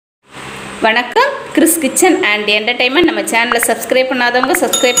வணக்கம் Chris kitchen and entertainment நம்ம சேனலை சப்ஸ்கிரைப் பண்ணாதவங்க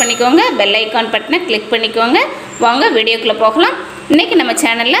சப்ஸ்கிரைப் பண்ணிக்கோங்க பெல் ஐகான் பட்டனை கிளிக் பண்ணிக்கோங்க வாங்க வீடியோக்குள்ளே போகலாம் இன்றைக்கி நம்ம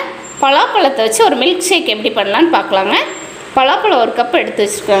சேனலில் பலாப்பழத்தை வச்சு ஒரு மில்க் ஷேக் எப்படி பண்ணலான்னு பார்க்கலாங்க பலாப்பழம் ஒரு கப் எடுத்து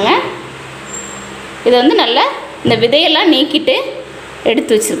வச்சுருக்கோங்க இது வந்து நல்லா இந்த விதையெல்லாம் நீக்கிட்டு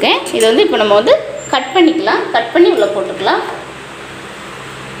எடுத்து வச்சுருக்கேன் இது வந்து இப்போ நம்ம வந்து கட் பண்ணிக்கலாம் கட் பண்ணி உள்ளே போட்டுக்கலாம்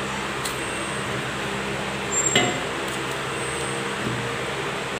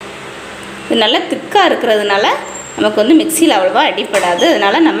இது நல்லா திக்காக இருக்கிறதுனால நமக்கு வந்து மிக்சியில் அவ்வளோவா அடிப்படாது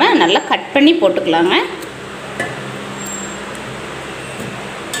அதனால் நம்ம நல்லா கட் பண்ணி போட்டுக்கலாங்க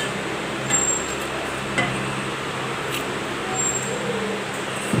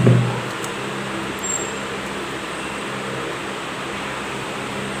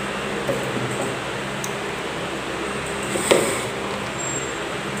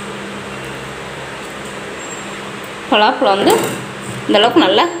பலாப்பழம் வந்து இந்தளவுக்கு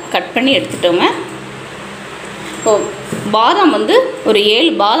நல்லா கட் பண்ணி எடுத்துட்டோங்க இப்போது பாதாம் வந்து ஒரு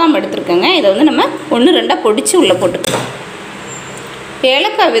 7 பாதாம் எடுத்துருக்கேங்க இதை வந்து நம்ம 1-2 பொடிச்சு உள்ளே போட்டுக்கலாம்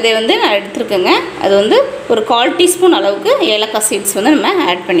ஏலக்காய் விதை வந்து நான் எடுத்துருக்கேங்க அது வந்து ஒரு 1/4 டீஸ்பூன் அளவுக்கு ஏலக்காய் சீட்ஸ் வந்து நம்ம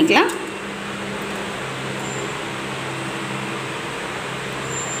ஆட் பண்ணிக்கலாம்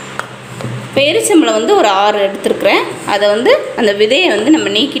பேரிச்சம்பழம் வந்து ஒரு 6 எடுத்துருக்குறேன் அதை வந்து அந்த விதையை வந்து நம்ம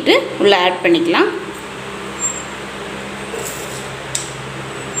நீக்கிட்டு உள்ளே ஆட் பண்ணிக்கலாம்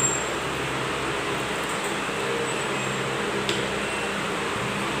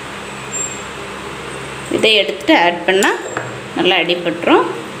இதை எடுத்துட்டு ஆட் பண்ணால் நல்லா அடிபட்டுரும்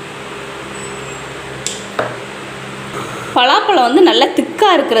பலாப்பழம் வந்து நல்லா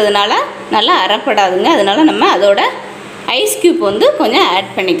திக்காக இருக்கிறதுனால நல்லா அரைப்படாதுங்க அதனால நம்ம அதோட ஐஸ் க்யூப் வந்து கொஞ்சம்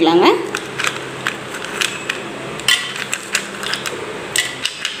ஆட் பண்ணிக்கலாங்க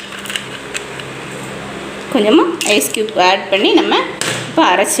கொஞ்சமாக ஐஸ் க்யூப் ஆட் பண்ணி நம்ம இப்போ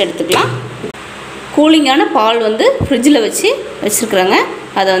அரைச்சி எடுத்துக்கலாம் கூலிங்கான பால் வந்து ஃப்ரிட்ஜில் வச்சுருக்குறேங்க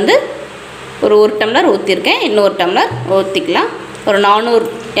அதை வந்து ஒரு டம்ளர் ஊற்றிருக்கேன் இன்னொரு டம்ளர் ஊற்றிக்கலாம் ஒரு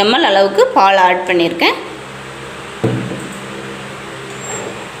 400 ml அளவுக்கு பால் ஆட் பண்ணியிருக்கேன்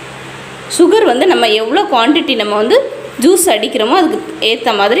சுகர் வந்து நம்ம எவ்வளோ குவான்டிட்டி நம்ம வந்து ஜூஸ் அடிக்கிறோமோ அதுக்கு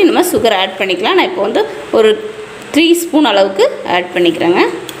ஏற்ற மாதிரி நம்ம சுகர் ஆட் பண்ணிக்கலாம் நான் இப்போ வந்து ஒரு 3 ஸ்பூன் அளவுக்கு ஆட் பண்ணிக்கிறேங்க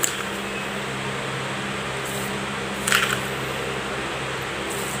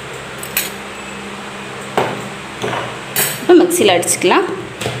இப்போ மிக்சியில் அடிச்சுக்கலாம்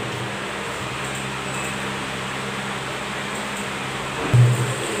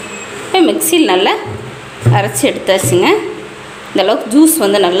மிக்சியில் நல்லா அரைச்சி எடுத்தாச்சுங்க இந்தளவுக்கு ஜூஸ்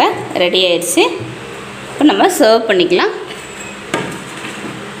வந்து நல்லா ரெடி ஆயிடுச்சு இப்போ நம்ம சர்வ் பண்ணிக்கலாம்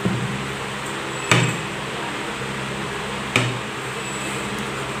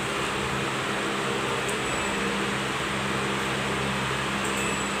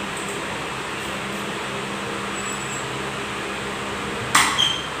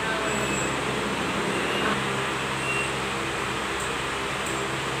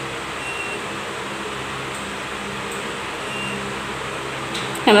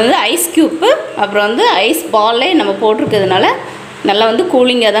நம்ம வந்து ஐஸ் க்யூப்பு அப்புறம் வந்து ஐஸ் பால்லே நம்ம போட்டிருக்கிறதுனால நல்லா வந்து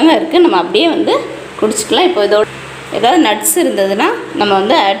கூலிங்காக தாங்க இருக்குது நம்ம அப்படியே வந்து குடிச்சிக்கலாம் இப்போ இதோட ஏதாவது நட்ஸ் இருந்ததுன்னா நம்ம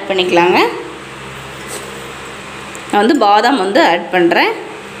வந்து ஆட் பண்ணிக்கலாங்க நான் வந்து பாதாம் வந்து ஆட் பண்ணுறேன்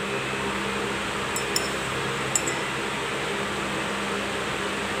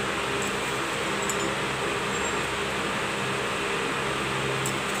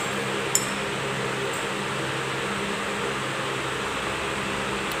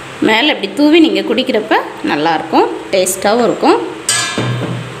மேலே இப்படி தூவி நீங்கள் குடிக்கிறப்ப நல்லாயிருக்கும் டேஸ்ட்டாகவும் இருக்கும்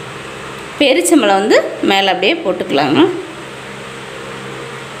பேரிச்சம்பழம் வந்து மேலே அப்படியே போட்டுக்கலாங்க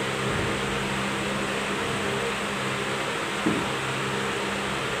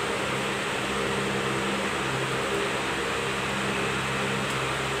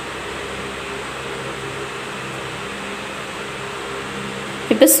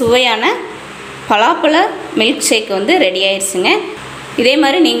இப்போ சுவையான பலாப்பழ மில்க் ஷேக் வந்து ரெடி ஆயிடுச்சுங்க இதே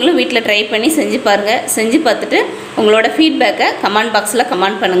மாதிரி நீங்களும் வீட்டில் ட்ரை பண்ணி செஞ்சு பாருங்கள் செஞ்சு பார்த்துட்டு உங்களோட ஃபீட்பேக்கை கமெண்ட் பாக்ஸில்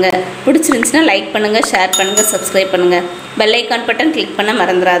கமெண்ட் பண்ணுங்கள் பிடிச்சிருந்துச்சுன்னா லைக் பண்ணுங்கள் ஷேர் பண்ணுங்கள் சப்ஸ்கிரைப் பண்ணுங்கள் பெல் ஐக்கான் பட்டன் கிளிக் பண்ண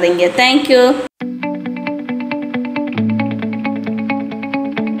மறந்துடாதீங்க தேங்க்யூ